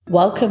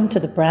Welcome to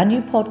the brand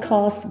new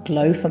podcast,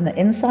 Glow from the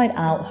Inside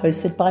Out,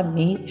 hosted by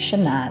me,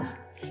 Shanaz,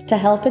 to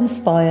help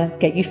inspire,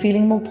 get you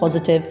feeling more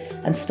positive,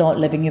 and start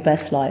living your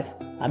best life.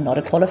 I'm not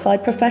a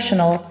qualified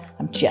professional,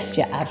 I'm just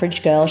your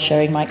average girl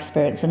sharing my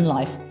experience in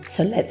life.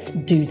 So let's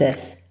do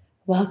this.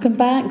 Welcome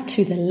back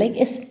to the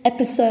latest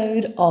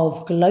episode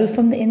of Glow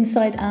from the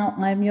Inside Out.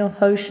 I'm your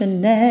host,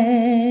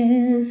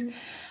 Shanaz,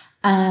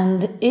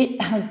 and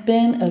it has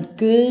been a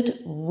good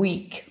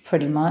week,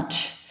 pretty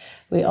much.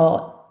 We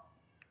are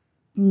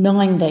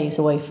 9 days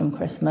away from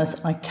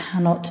Christmas. I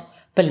cannot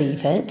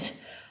believe it.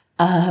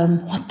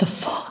 What the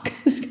fuck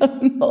is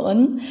going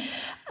on?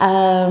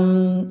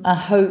 I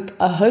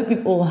hope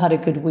you've all had a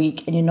good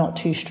week and you're not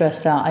too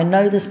stressed out. I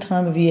know this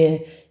time of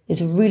year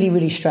is really,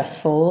 really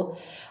stressful.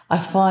 I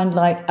find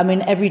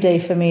every day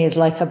for me is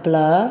like a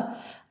blur.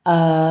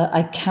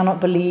 I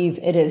cannot believe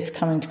it is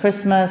coming to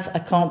Christmas. I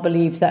can't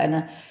believe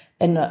that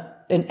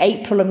in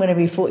April, I'm going to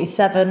be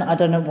 47. I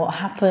don't know what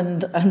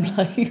happened. I'm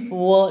like,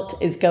 what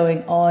is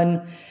going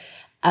on?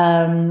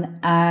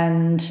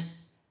 And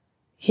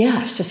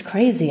yeah, it's just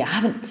crazy.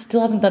 I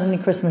still haven't done any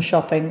Christmas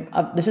shopping.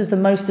 This is the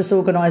most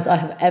disorganized I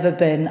have ever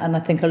been. And I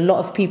think a lot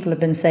of people have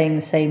been saying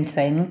the same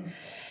thing.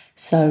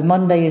 So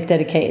Monday is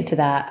dedicated to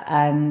that.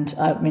 And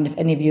I mean, if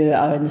any of you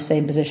are in the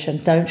same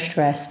position, don't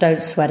stress,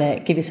 don't sweat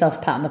it. Give yourself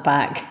a pat on the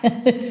back.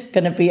 It's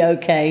going to be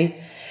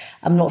okay.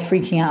 I'm not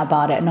freaking out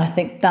about it. And I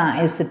think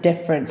that is the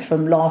difference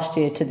from last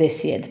year to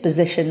this year. The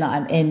position that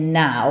I'm in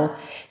now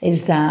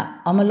is that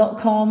I'm a lot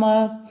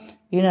calmer.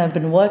 You know, I've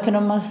been working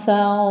on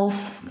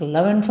myself,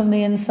 glowing from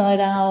the inside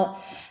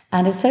out.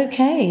 And it's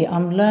okay.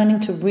 I'm learning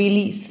to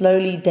really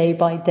slowly, day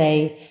by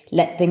day,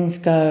 let things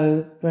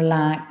go,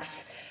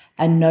 relax,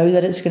 and know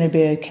that it's going to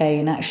be okay.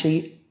 And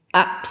actually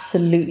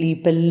absolutely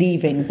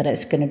believing that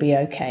it's going to be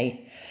okay.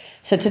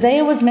 So today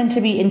I was meant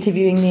to be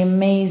interviewing the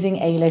amazing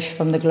Ailish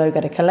from the Glow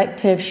Getter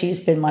Collective. She's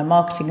been my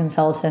marketing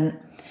consultant,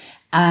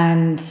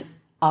 and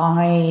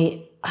I'm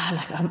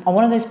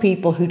one of those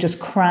people who just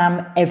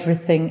cram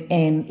everything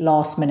in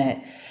last minute.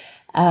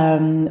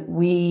 I'm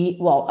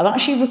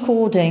actually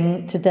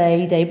recording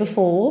today, day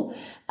before.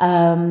 So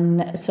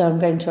I'm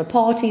going to a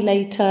party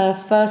later,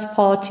 first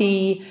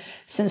party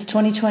since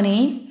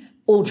 2020,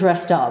 all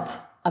dressed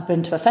up. I've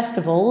been to a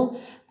festival.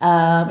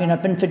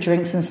 I've been for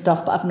drinks and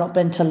stuff, but I've not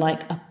been to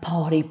like a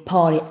party,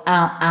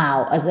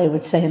 out, as they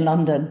would say in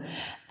London.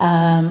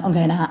 I'm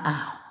going out.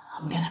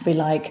 I'm going to be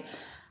like,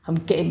 I'm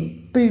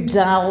getting boobs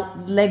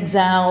out, legs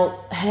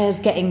out,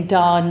 hair's getting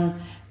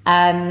done.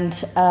 And,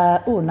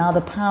 now the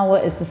power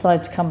has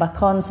decided to come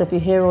back on. So if you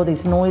hear all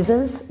these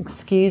noises,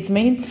 excuse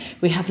me.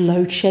 We have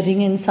load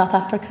shedding in South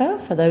Africa.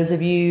 For those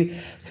of you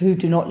who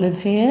do not live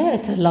here,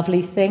 it's a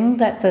lovely thing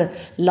that the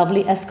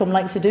lovely Eskom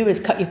likes to do, is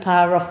cut your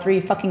power off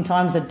 3 fucking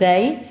times a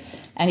day.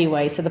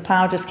 Anyway, so the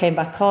power just came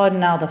back on.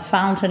 Now the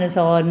fountain is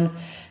on,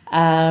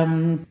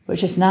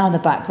 which is now in the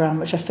background,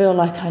 which I feel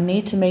like I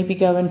need to maybe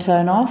go and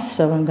turn off.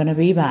 So I'm going to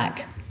be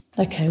back.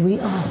 Okay, we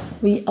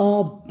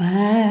are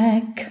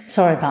back.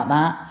 Sorry about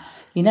that.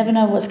 You never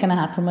know what's going to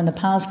happen when the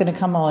power's going to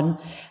come on.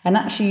 And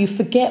actually you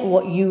forget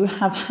what you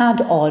have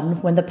had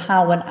on when the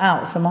power went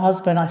out. So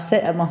I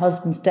sit at my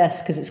husband's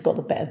desk because it's got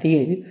the better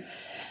view.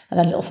 And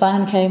then a little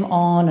fan came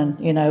on, and,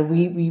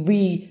 we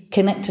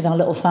reconnected our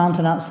little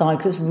fountain outside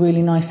because it's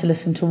really nice to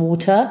listen to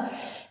water.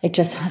 It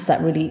just has that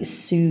really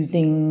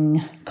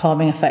soothing,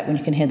 calming effect when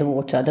you can hear the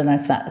water. I don't know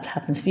if that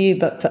happens for you,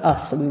 but for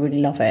us, we really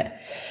love it.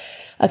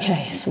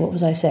 Okay, so what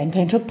was I saying?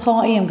 Going to a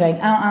party, I'm going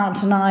out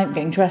tonight, I'm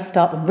getting dressed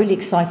up, I'm really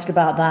excited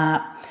about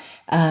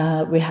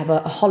that. We have a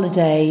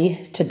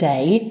holiday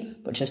today,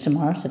 which is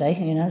tomorrow, today,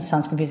 it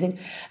sounds confusing.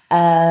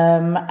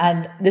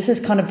 And this is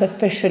kind of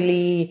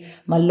officially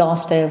my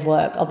last day of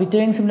work. I'll be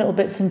doing some little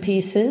bits and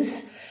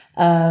pieces.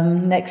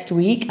 Next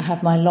week, I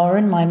have my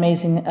Lauren, my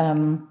amazing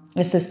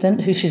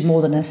assistant, she's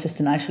more than an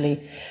assistant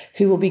actually,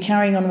 who will be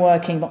carrying on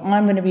working, but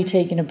I'm going to be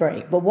taking a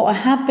break. But what I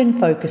have been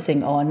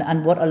focusing on,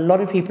 and what a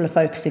lot of people are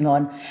focusing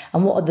on,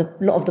 and what a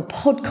lot of the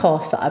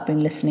podcasts that I've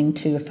been listening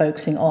to are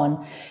focusing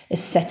on,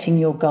 is setting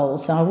your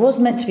goals. So I was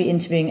meant to be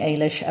interviewing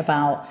Ailish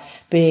about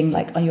being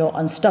like your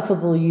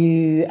unstoppable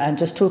you, and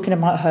just talking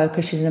about her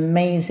because she's an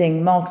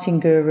amazing marketing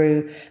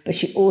guru, but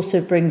she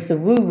also brings the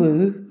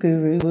woo-woo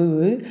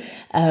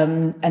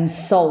and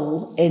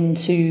soul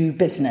into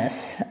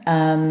business.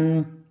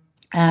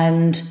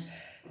 And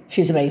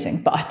she's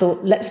amazing. But I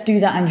thought, let's do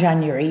that in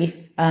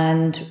January.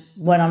 And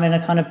when I'm in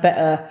a kind of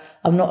better,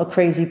 I'm not a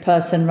crazy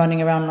person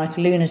running around like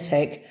a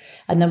lunatic.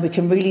 And then we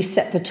can really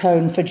set the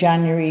tone for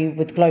January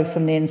with Glow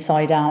from the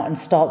Inside Out and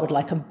start with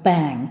like a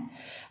bang.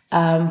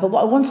 But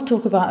what I want to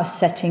talk about is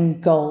setting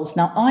goals.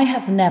 Now, I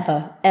have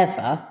never,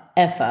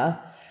 ever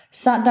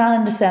sat down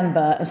in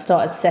December and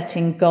started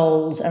setting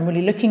goals and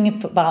really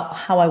looking about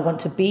how I want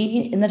to be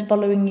in the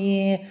following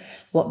year,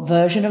 what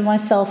version of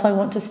myself I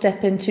want to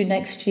step into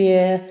next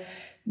year.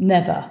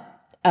 Never.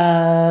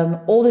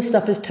 All this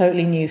stuff is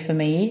totally new for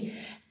me,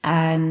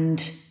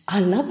 and I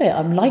love it.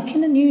 I'm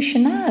liking the new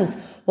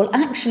Shanaz. Well,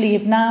 actually,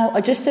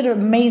 I just did an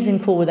amazing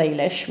call with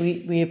Ailish.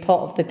 We are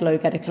part of the Glow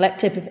Getter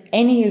Collective. If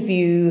any of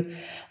you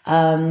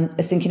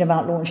is thinking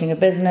about launching a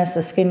business, a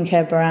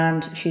skincare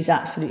brand, she's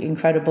absolutely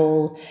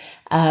incredible.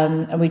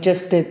 And we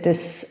just did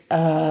this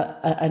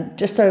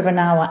just over an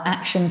hour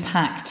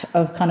action-packed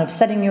of kind of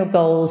setting your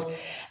goals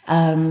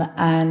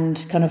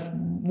and kind of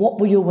what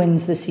were your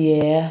wins this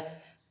year,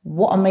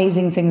 what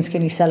amazing things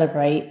can you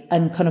celebrate,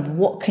 and kind of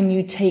what can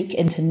you take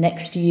into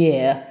next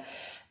year,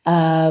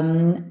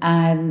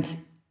 and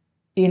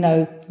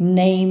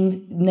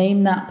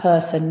name that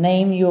person,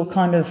 name your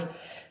kind of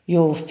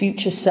your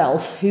future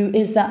self. Who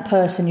is that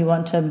person you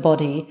want to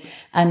embody?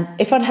 And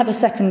if I'd had a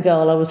second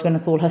girl, I was going to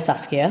call her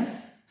Saskia.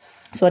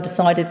 So I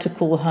decided to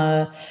call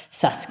her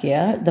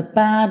Saskia. The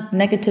bad,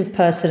 negative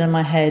person in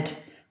my head,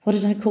 what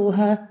did I call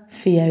her?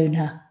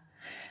 Fiona.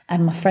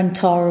 And my friend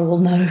Tara will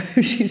know,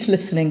 if she's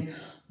listening,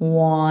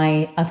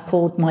 why I've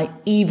called my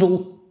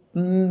evil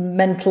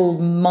mental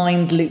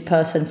mind loop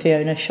person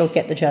Fiona. She'll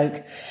get the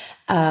joke.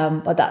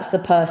 But that's the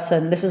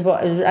person. This is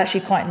what is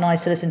actually quite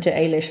nice to listen to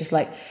Ailish. It's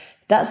like,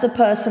 that's the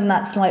person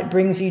that's like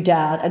brings you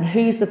down, and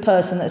who's the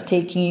person that's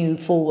taking you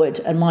forward?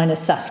 And mine is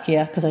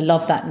Saskia, because I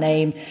love that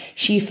name.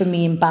 She for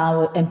me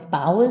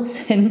embodies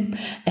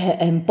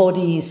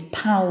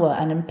power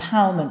and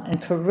empowerment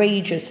and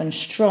courageous and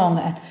strong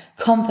and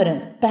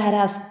confident,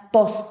 badass,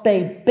 boss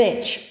babe,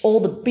 bitch, all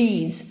the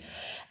B's.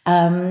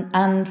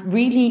 And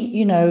really,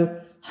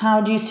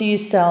 how do you see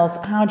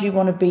yourself? How do you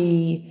want to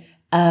be?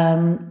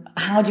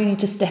 How do you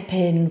need to step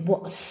in?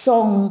 What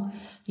song?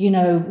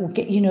 Will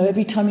get,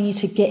 every time you need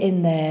to get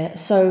in there.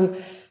 So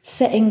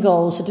setting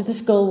goals. I did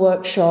this goal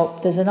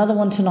workshop. There's another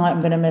one tonight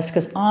I'm going to miss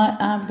because I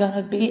am going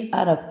to be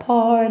at a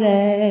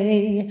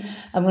party.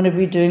 I'm going to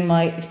be doing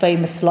my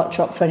famous slut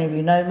drop. For any of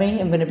you know me,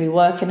 I'm going to be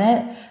working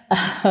it.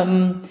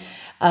 And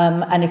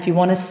if you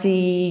want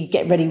to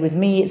get ready with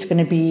me, it's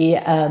going to be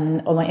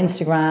on my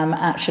Instagram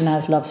at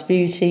Shanaz Loves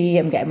Beauty.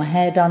 I'm getting my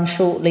hair done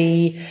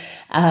shortly.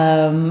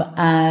 And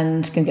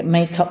gonna get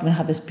makeup. I'm gonna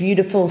have this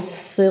beautiful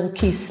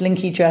silky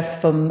slinky dress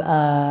from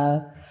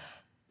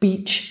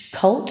Beach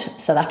Cult,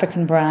 South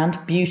African brand,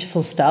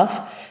 beautiful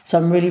stuff. So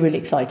I'm really, really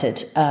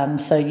excited.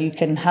 So you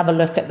can have a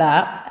look at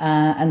that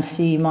and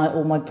see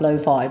all my glow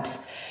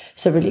vibes.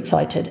 So really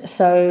excited.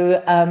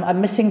 So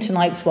I'm missing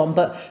tonight's one,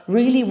 but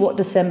really what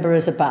December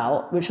is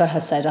about, which I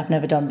have said I've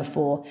never done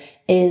before,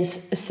 is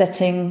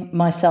setting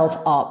myself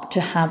up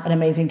to have an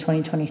amazing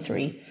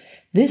 2023.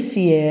 This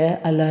year,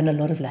 I learned a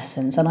lot of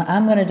lessons, and I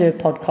am going to do a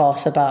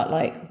podcast about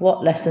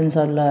what lessons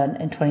I learned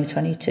in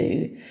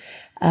 2022,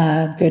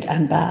 good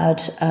and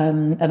bad.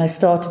 And I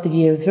started the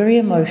year very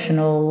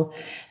emotional,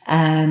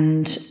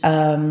 and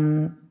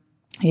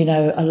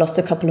I lost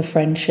a couple of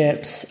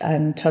friendships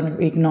and trying to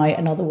reignite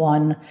another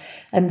one.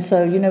 And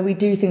so, we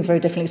do things very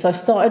differently. So I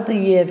started the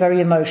year very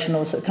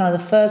emotional. So kind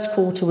of the first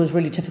quarter was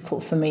really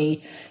difficult for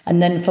me.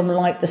 And then from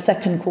the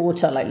second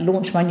quarter,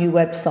 launched my new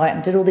website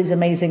and did all these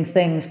amazing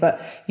things. But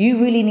you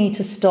really need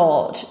to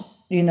start,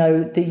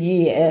 the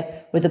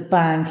year with a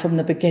bang from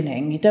the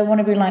beginning. You don't want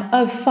to be like,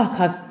 oh, fuck,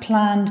 I've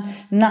planned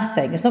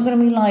nothing. It's not going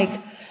to be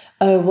like,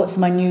 oh, what's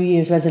my New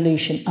Year's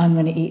resolution? I'm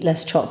going to eat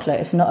less chocolate.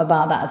 It's not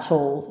about that at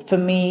all. For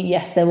me,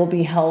 yes, there will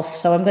be health.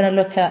 So I'm going to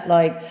look at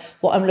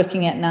what I'm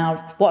looking at now.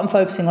 What I'm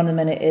focusing on in a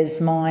minute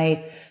is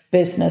my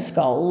business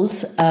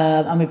goals.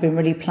 And we've been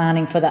really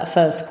planning for that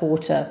first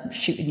quarter,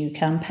 shoot a new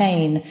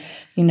campaign,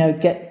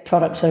 get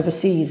products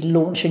overseas,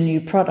 launch a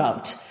new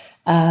product,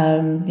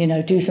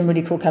 do some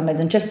really cool campaigns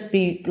and just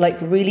be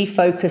really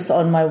focused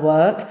on my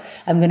work.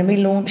 I'm going to be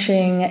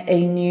launching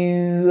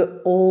a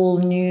all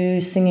new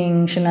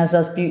singing Shanaz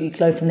Loves Beauty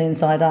Glow from the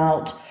Inside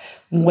Out.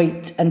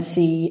 Wait and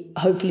see,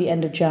 hopefully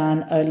end of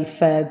Jan, early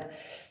Feb.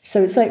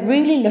 So it's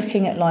really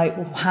looking at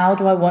how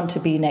do I want to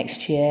be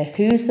next year?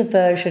 Who's the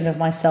version of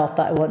myself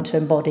that I want to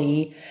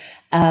embody?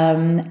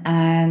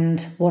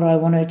 And what do I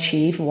want to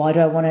achieve? Why do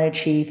I want to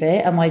achieve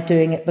it? Am I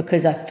doing it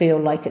because I feel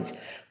like it's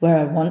where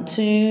I want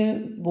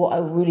to, what I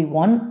really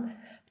want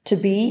to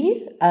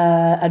be,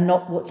 and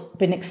not what's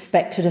been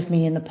expected of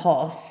me in the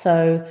past?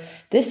 So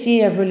this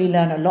year I've really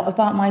learned a lot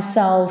about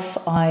myself.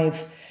 I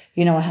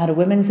had a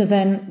women's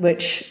event,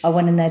 which I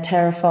went in there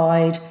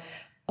terrified.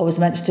 I was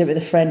meant to do it with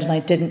a friend and I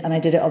didn't, and I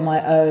did it on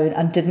my own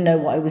and didn't know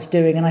what I was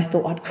doing. And I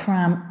thought I'd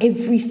cram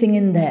everything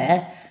in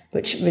there,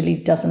 which really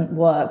doesn't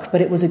work,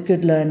 but it was a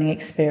good learning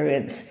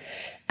experience.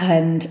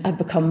 And I've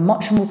become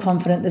much more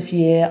confident this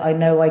year. I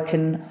know I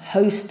can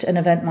host an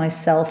event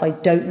myself. I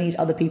don't need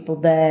other people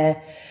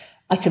there.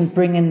 I can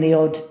bring in the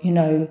odd,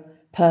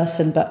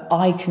 person, but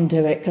I can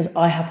do it because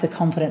I have the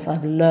confidence.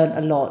 I've learned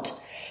a lot.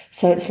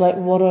 So it's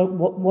what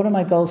are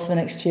my goals for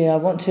next year? I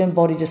want to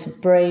embody just a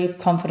brave,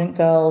 confident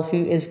girl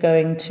who is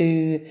going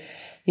to,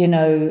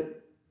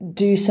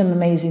 do some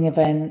amazing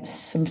events,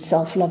 some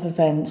self-love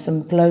events,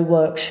 some glow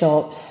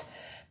workshops,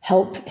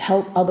 help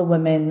other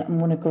women. I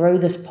want to grow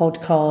this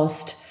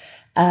podcast.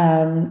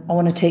 I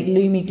want to take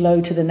Lumi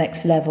Glow to the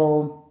next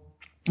level.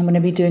 I'm going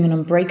to be doing an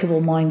Unbreakable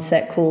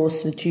Mindset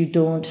course with Jude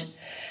Daunt.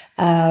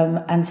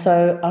 And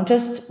so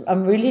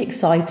I'm really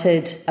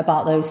excited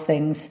about those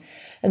things.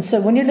 And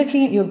so when you're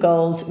looking at your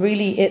goals,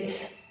 really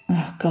it's,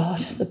 oh God,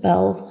 the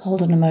bell.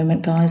 Hold on a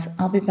moment, guys.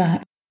 I'll be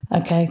back.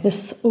 Okay,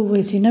 this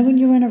always, when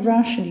you're in a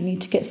rush and you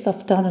need to get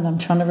stuff done and I'm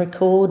trying to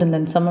record and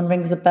then someone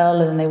rings the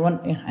bell and then they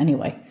want,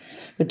 anyway,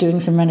 we're doing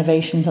some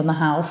renovations on the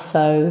house.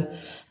 So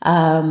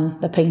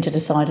the painter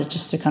decided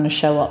just to kind of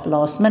show up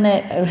last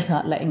minute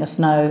without letting us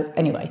know.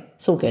 Anyway,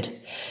 it's all good.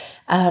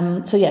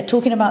 So yeah,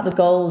 talking about the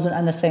goals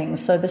and the things.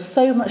 So there's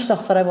so much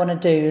stuff that I want to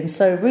do. And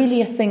so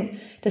really, I think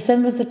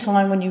December's the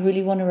time when you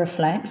really want to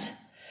reflect.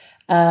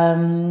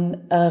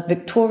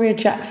 Victoria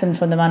Jackson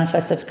from the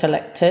Manifestive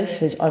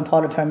Collective, I'm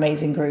part of her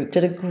amazing group,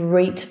 did a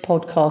great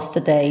podcast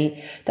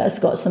today that's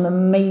got some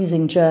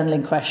amazing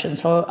journaling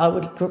questions. So I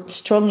would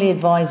strongly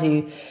advise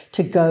you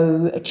to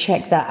go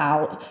check that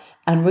out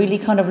and really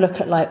kind of look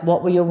at like,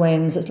 what were your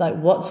wins? It's like,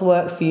 what's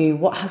worked for you?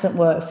 What hasn't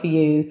worked for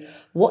you?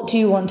 What do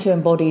you want to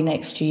embody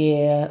next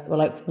year? Or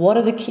like, what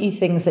are the key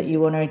things that you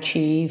want to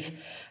achieve?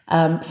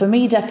 For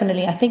me,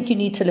 definitely, I think you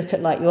need to look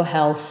at like your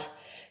health,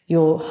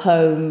 your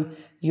home,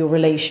 your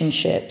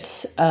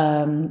relationships,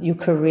 your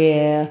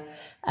career,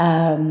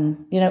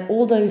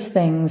 all those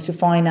things, your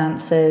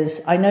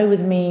finances. I know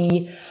with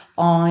me,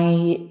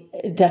 I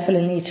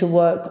definitely need to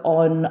work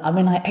on,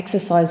 I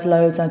exercise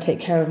loads and I take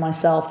care of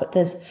myself, but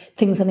there's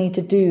things I need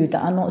to do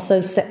that are not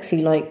so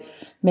sexy, like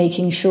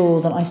making sure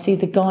that I see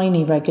the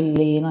gynae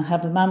regularly and I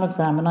have a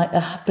mammogram, and I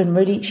have been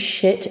really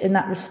shit in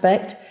that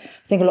respect.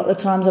 I think a lot of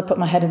the times I put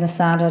my head in the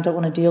sand and I don't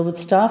want to deal with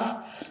stuff.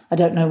 I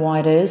don't know why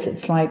it is.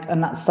 It's like,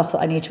 and that's stuff that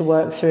I need to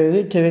work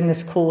through. Doing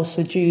this course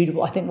with Jude,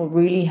 I think will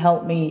really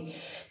help me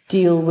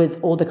deal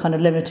with all the kind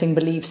of limiting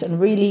beliefs. And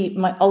really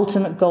my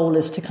ultimate goal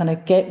is to kind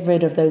of get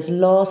rid of those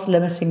last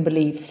limiting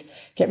beliefs,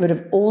 get rid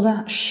of all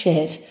that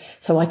shit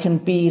so I can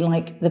be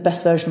like the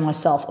best version of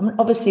myself.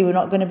 Obviously we're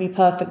not going to be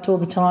perfect all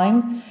the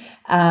time.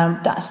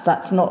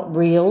 That's not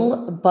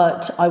real,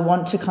 but I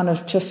want to kind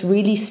of just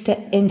really step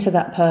into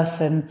that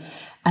person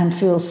and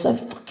feel so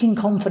fucking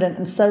confident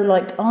and so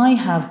like, I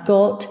have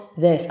got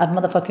this, I've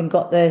motherfucking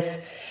got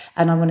this,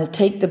 and I'm going to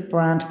take the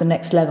brand to the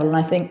next level. And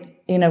I think,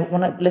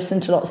 when I listen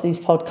to lots of these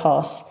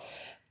podcasts,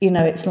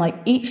 it's like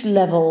each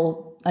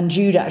level, and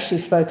Jude actually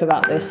spoke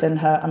about this in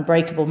her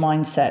Unbreakable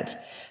Mindset,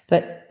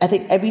 but I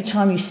think every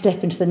time you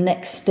step into the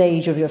next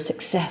stage of your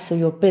success or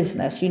your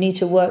business, you need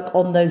to work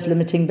on those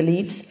limiting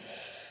beliefs.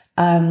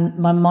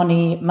 My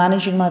money,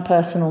 managing my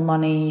personal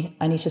money,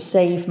 I need to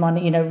save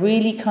money,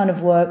 really kind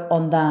of work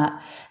on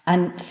that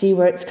and see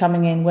where it's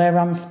coming in, where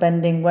I'm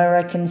spending, where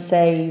I can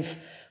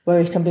save, where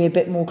it can be a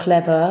bit more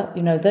clever.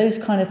 Those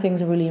kind of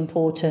things are really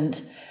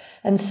important.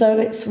 And so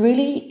it's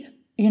really,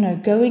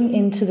 going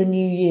into the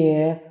new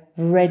year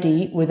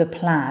ready with a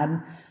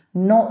plan,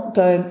 not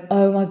going,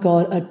 oh my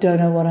God, I don't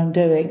know what I'm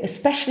doing,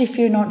 especially if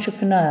you're an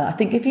entrepreneur. I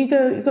think if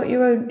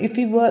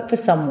you work for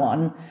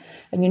someone,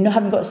 and you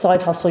haven't got a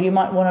side hustle, you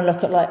might want to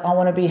look at like, I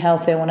want to be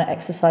healthy, I want to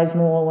exercise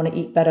more, I want to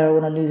eat better, I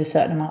want to lose a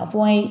certain amount of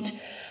weight.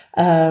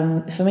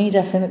 For me,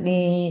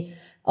 definitely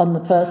on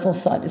the personal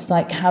side, it's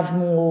like I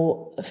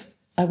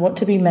want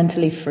to be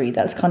mentally free.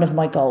 That's kind of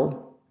my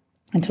goal.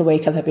 And to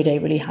wake up every day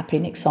really happy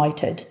and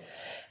excited.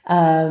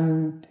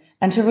 And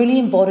to really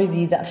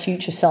embody that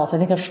future self. I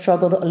think I've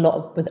struggled a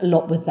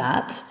lot with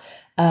that.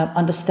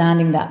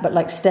 Understanding that, but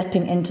like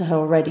stepping into her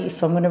already.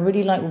 So I'm going to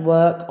really like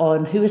work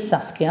on who is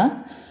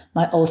Saskia,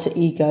 my alter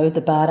ego,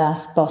 the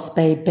badass boss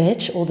babe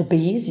bitch, all the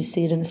B's, you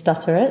see it and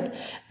stutter it.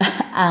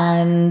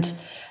 And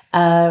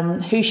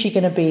who's she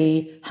going to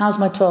be? How's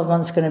my 12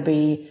 months going to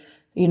be?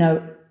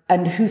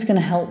 And who's going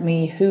to help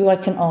me, who I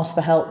can ask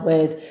for help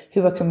with,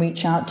 who I can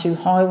reach out to,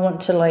 how I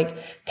want to like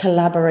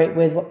collaborate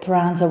with, what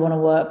brands I want to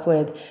work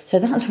with. So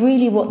that's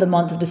really what the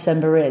month of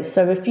December is.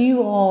 So if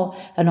you are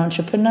an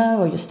entrepreneur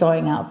or you're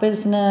starting out a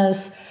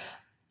business,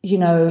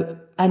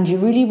 and you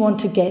really want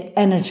to get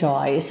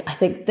energized, I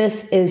think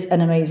this is an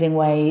amazing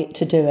way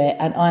to do it.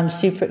 And I'm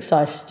super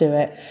excited to do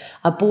it.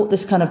 I bought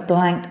this kind of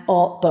blank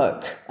art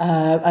book,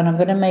 and I'm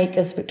going to make,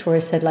 as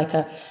Victoria said, like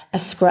a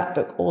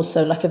scrapbook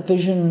also, like a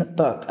vision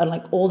book, and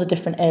like all the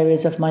different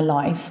areas of my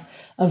life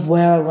of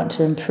where I want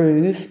to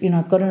improve.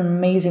 I've got an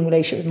amazing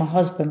relationship with my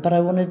husband, but I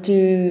want to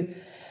do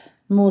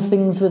more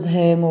things with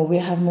him, or we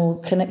have more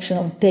connection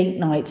on date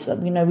nights.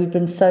 We've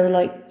been so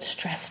like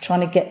stressed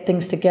trying to get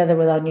things together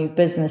with our new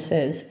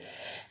businesses.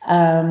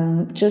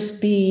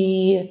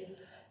 Be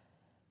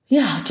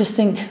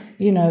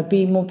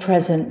more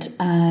present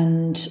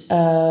and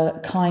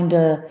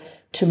kinder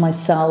to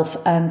myself,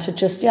 and to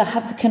just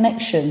have the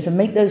connections and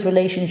make those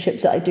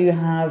relationships that I do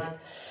have,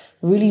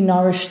 really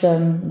nurture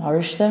them, I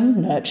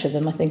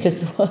think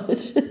is the word.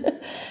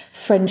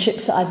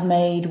 Friendships that I've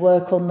made,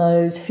 work on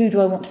those. Who do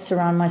I want to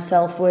surround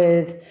myself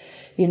with?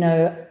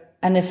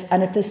 And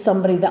if there's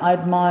somebody that I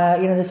admire,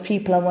 there's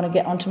people I want to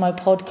get onto my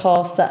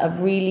podcast that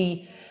have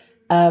really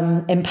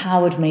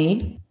empowered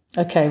me.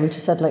 Okay, we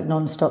just had like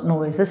non-stop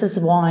noise. This is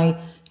why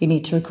you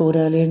need to record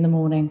earlier in the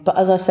morning. But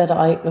as I said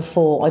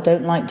before, I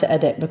don't like to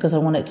edit because I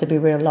want it to be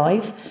real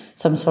life.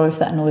 So I'm sorry if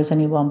that annoys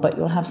anyone, but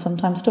you'll have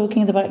sometimes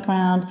talking in the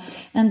background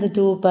and the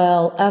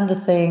doorbell and the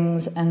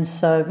things. And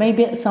so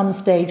maybe at some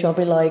stage I'll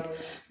be like,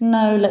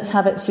 no, let's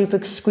have it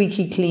super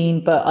squeaky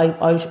clean. But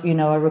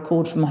I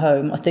record from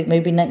home. I think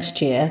maybe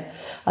next year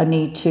I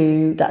need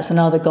to, that's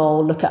another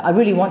goal. I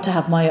really want to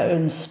have my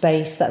own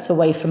space that's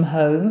away from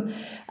home.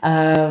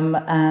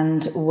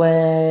 And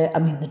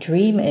the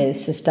dream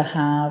is to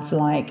have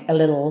like a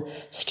little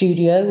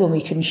studio where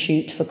we can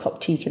shoot for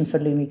Coptique and for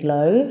Lumi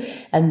Glow,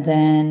 and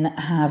then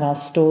have our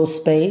store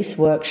space,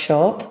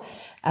 workshop,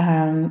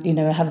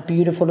 have a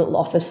beautiful little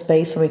office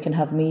space where we can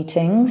have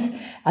meetings,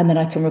 and then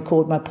I can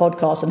record my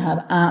podcast and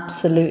have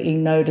absolutely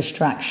no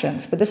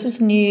distractions. But this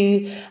was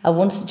new. I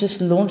wanted to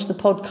just launch the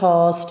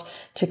podcast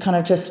to kind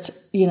of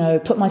just,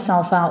 put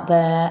myself out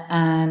there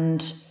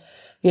and,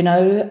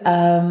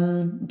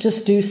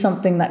 just do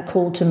something that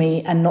called to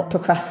me and not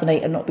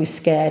procrastinate and not be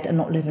scared and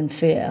not live in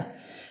fear.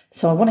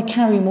 So I want to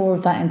carry more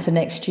of that into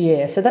next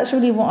year. So that's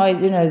really what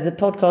the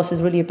podcast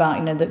is really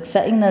about,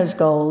 setting those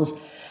goals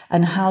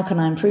and how can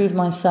I improve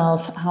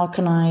myself? How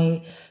can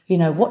I,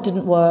 what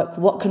didn't work?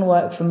 What can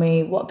work for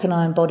me? What can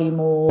I embody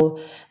more?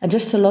 And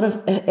just a lot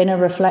of inner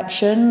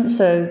reflection.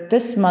 So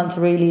this month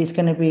really is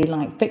going to be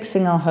like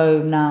fixing our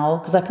home now,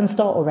 because I can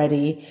start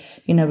already.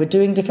 We're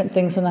doing different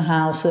things in the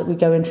house so that we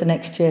go into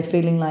next year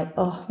feeling like,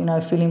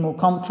 feeling more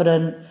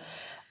confident,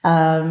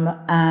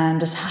 and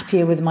just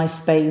happier with my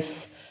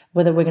space,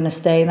 whether we're going to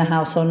stay in the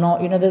house or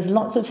not. There's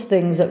lots of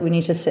things that we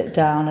need to sit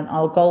down and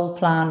I'll goal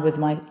plan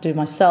do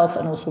myself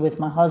and also with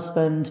my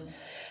husband.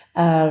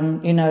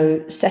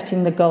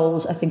 Setting the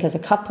goals, I think as a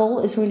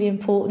couple is really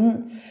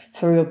important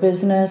for your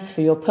business,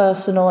 for your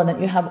personal, and then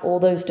you have all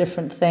those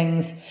different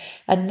things.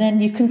 And then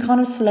you can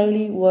kind of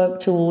slowly work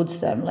towards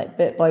them, like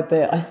bit by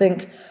bit. I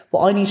think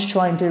what I need to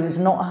try and do is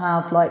not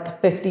have like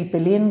 50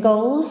 billion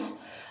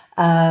goals.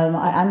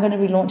 I am going to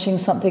be launching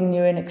something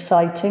new and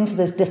exciting. So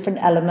there's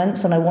different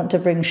elements, and I want to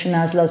bring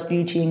Shanaz Loves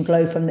Beauty and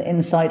Glow from the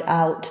inside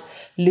out.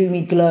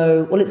 Lumi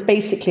Glow. Well, it's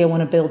basically I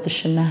want to build the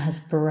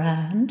Shanaz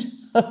brand.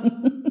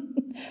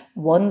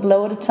 One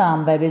glow at a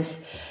time,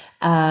 babies.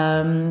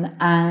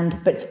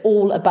 But it's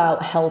all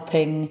about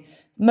helping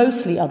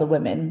mostly other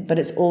women, but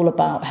it's all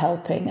about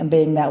helping and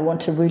being there. I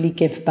want to really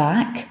give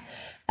back.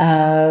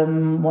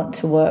 Want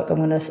to work.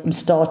 I'm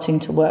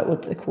starting to work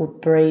with, they're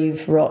called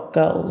Brave Rock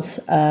Girls.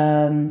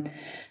 And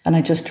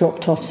I just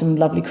dropped off some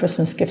lovely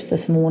Christmas gifts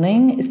this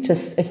morning.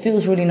 It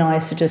feels really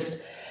nice to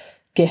just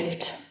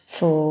gift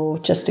for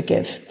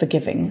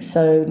giving.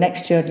 So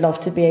next year I'd love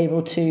to be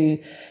able to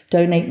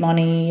donate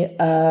money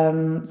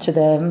to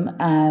them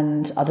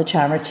and other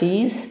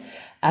charities.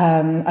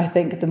 I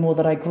think the more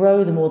that I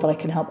grow, the more that I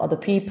can help other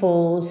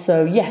people.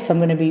 So yes, I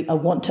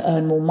want to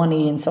earn more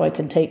money, and so I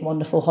can take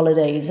wonderful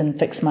holidays and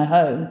fix my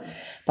home.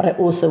 But I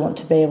also want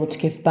to be able to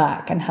give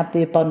back and have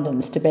the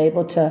abundance to be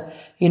able to,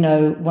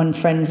 when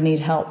friends need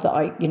help, that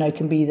I,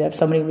 can be there. If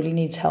somebody really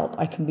needs help,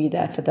 I can be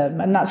there for them.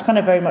 And that's kind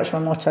of very much my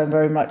motto. I'm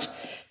very much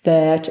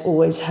there to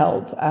always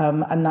help.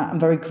 And that I'm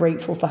very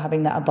grateful for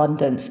having that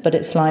abundance. But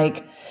it's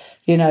like,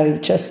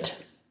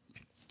 just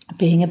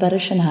being a better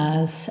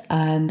Shanaz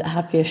and a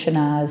happier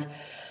Shanaz.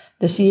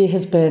 This year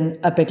has been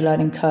a big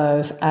learning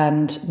curve,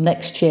 and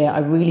next year I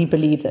really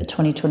believe that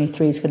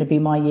 2023 is going to be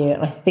my year.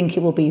 I think it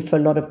will be for a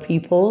lot of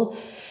people.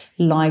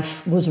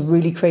 Life was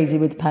really crazy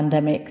with the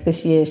pandemic.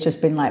 This year has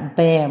just been like,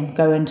 bam,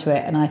 go into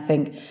it. And I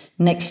think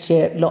next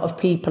year, a lot of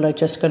people are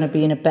just going to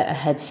be in a better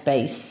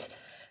headspace.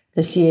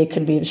 This year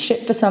can be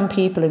shit for some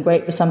people and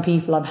great for some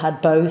people. I've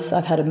had both.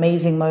 I've had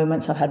amazing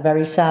moments. I've had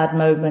very sad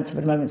moments. I've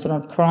had moments when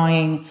I'm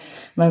crying,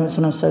 moments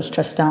when I'm so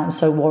stressed out and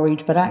so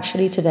worried. But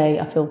actually today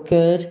I feel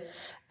good.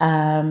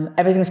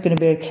 Everything's going to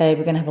be okay.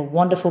 We're going to have a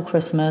wonderful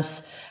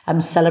Christmas.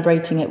 I'm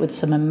celebrating it with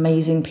some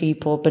amazing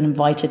people. Been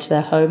invited to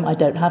their home. I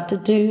don't have to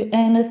do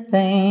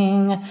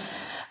anything,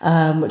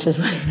 which is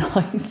really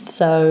nice.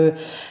 So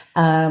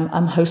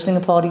I'm hosting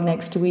a party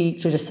next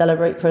week to just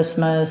celebrate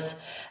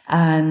Christmas.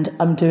 And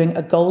I'm doing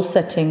a goal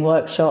setting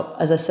workshop,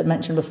 as I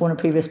mentioned before in a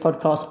previous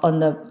podcast, on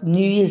the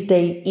New Year's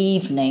Day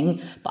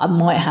evening. But I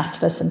might have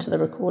to listen to the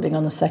recording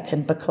on the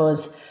 2nd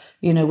because,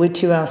 we're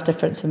 2 hours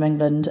difference from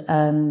England.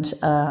 And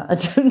I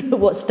don't know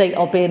what state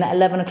I'll be in at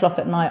 11 o'clock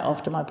at night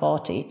after my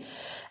party.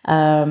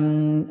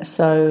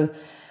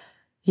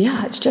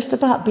 Yeah, it's just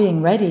about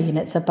being ready. And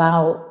it's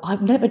about,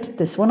 I've never did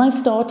this. When I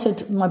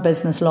started my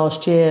business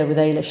last year with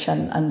Ailish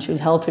and she was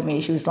helping me,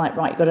 she was like,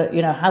 right, you've got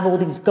to, have all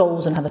these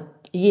goals and have a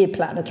year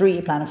plan, a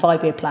 3-year plan, a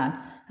 5-year plan.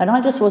 And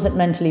I just wasn't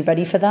mentally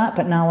ready for that.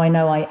 But now I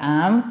know I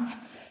am.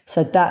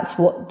 So that's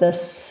what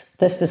this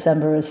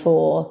December is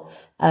for.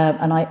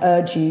 And I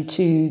urge you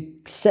to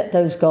set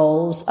those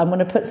goals. I'm going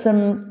to put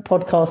some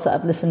podcasts that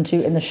I've listened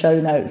to in the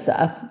show notes that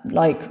are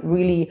like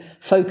really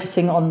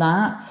focusing on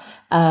that.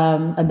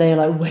 And they're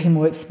like way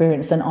more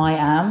experienced than I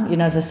am.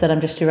 As I said,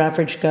 I'm just your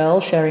average girl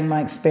sharing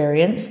my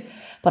experience,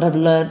 but I've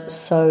learned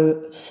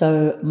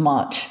so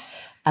much.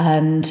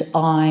 And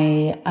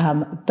I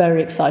am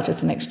very excited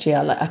for next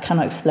year. Like, I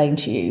cannot explain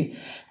to you.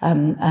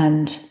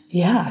 And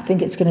yeah, I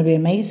think it's going to be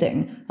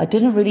amazing. I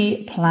didn't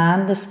really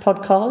plan this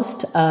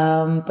podcast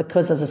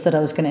because, as I said,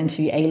 I was going to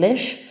interview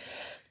Ailish.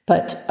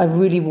 But I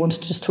really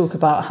wanted to just talk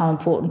about how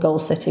important goal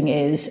setting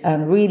is,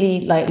 and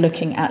really like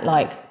looking at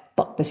like,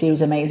 fuck, this year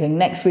was amazing.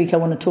 Next week, I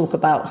want to talk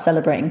about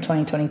celebrating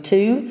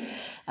 2022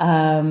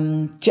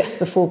 just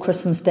before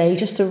Christmas Day,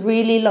 just to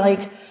really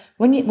like,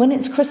 when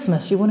it's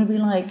Christmas, you want to be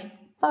like,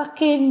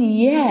 fucking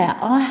yeah,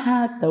 I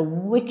had the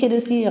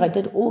wickedest year. I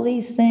did all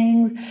these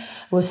things.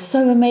 It was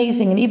so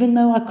amazing. And even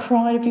though I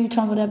cried a few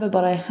times, whatever,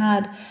 but I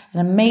had an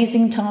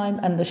amazing time.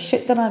 And the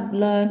shit that I've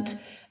learned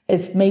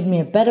has made me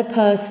a better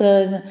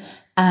person.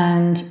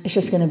 And it's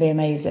just going to be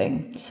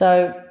amazing.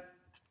 So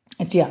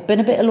it's, been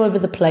a bit all over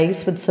the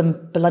place with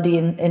some bloody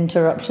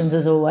interruptions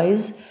as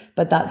always,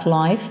 but that's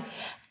life.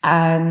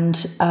 And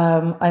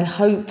I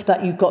hope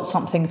that you got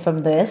something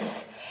from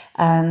this.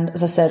 And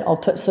as I said, I'll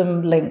put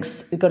some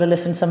links. You've got to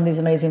listen to some of these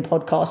amazing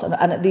podcasts.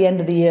 And at the end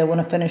of the year, I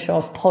want to finish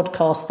off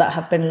podcasts that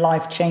have been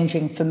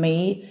life-changing for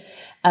me,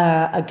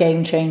 a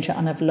game changer,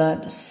 and I've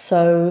learned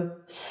so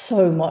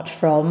much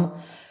from.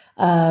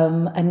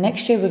 And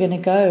next year, we're going to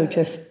go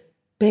just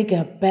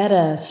bigger,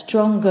 better,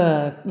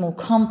 stronger, more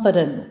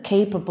confident,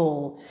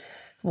 capable.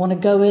 I want to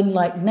go in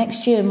like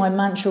next year, my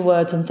mantra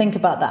words, and think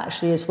about that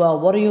actually as well.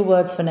 What are your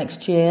words for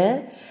next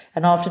year?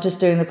 And after just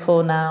doing the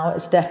call now,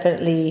 it's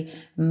definitely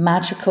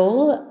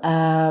magical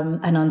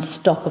and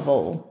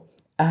unstoppable.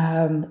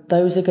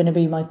 Those are going to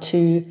be my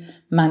two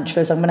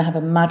mantras. I'm going to have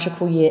a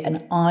magical year,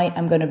 and I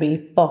am going to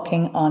be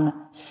fucking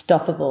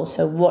unstoppable.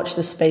 So watch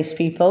the space,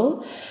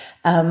 people.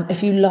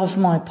 If you love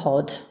my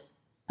pod,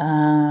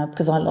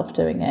 because I love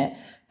doing it,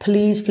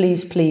 please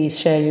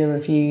share your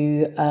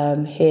review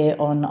here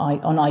on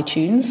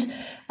iTunes.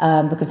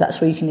 Because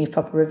that's where you can leave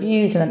proper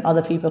reviews, and then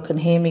other people can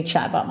hear me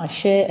chat about my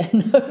shit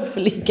and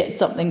hopefully get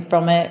something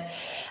from it.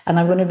 And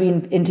I'm going to be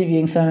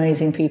interviewing some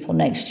amazing people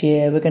next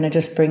year. We're going to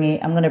just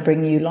I'm going to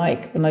bring you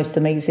like the most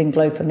amazing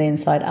Glow from the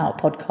Inside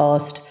Out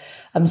podcast.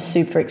 I'm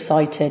super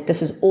excited.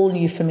 This is all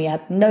new for me. I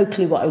had no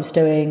clue what I was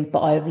doing,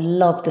 but I've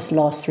loved this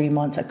last 3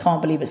 months. I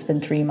can't believe it's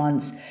been 3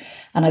 months.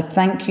 And I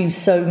thank you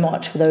so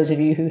much for those of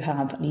you who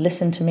have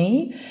listened to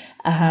me.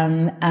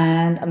 And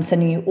I'm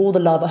sending you all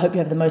the love. I hope you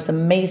have the most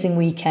amazing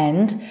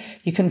weekend.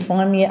 You can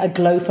find me at A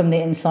Glow from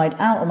the Inside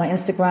Out on my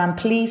Instagram.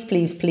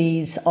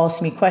 Please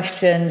ask me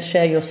questions,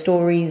 share your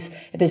stories.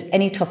 If there's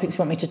any topics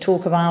you want me to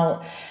talk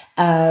about,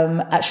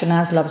 at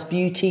Shanaz Loves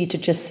Beauty, to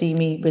just see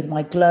me with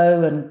my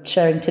glow and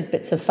sharing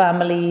tidbits of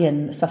family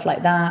and stuff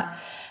like that.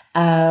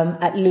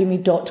 At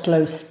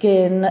Lumi.Glow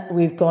Skin,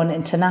 we've gone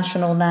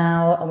international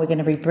now, and we're going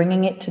to be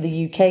bringing it to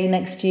the UK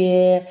next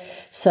year.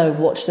 So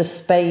watch the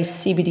space.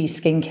 CBD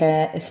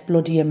skincare is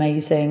bloody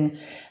amazing.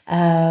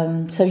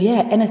 So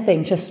yeah,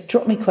 anything, just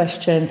drop me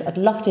questions. I'd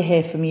love to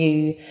hear from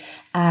you.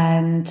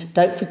 And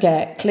don't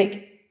forget,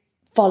 click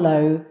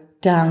follow,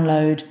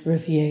 download,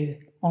 review.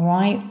 All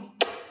right.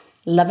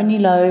 Loving you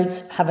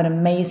loads. Have an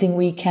amazing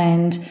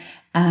weekend,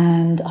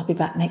 and I'll be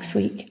back next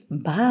week.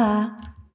 Bye.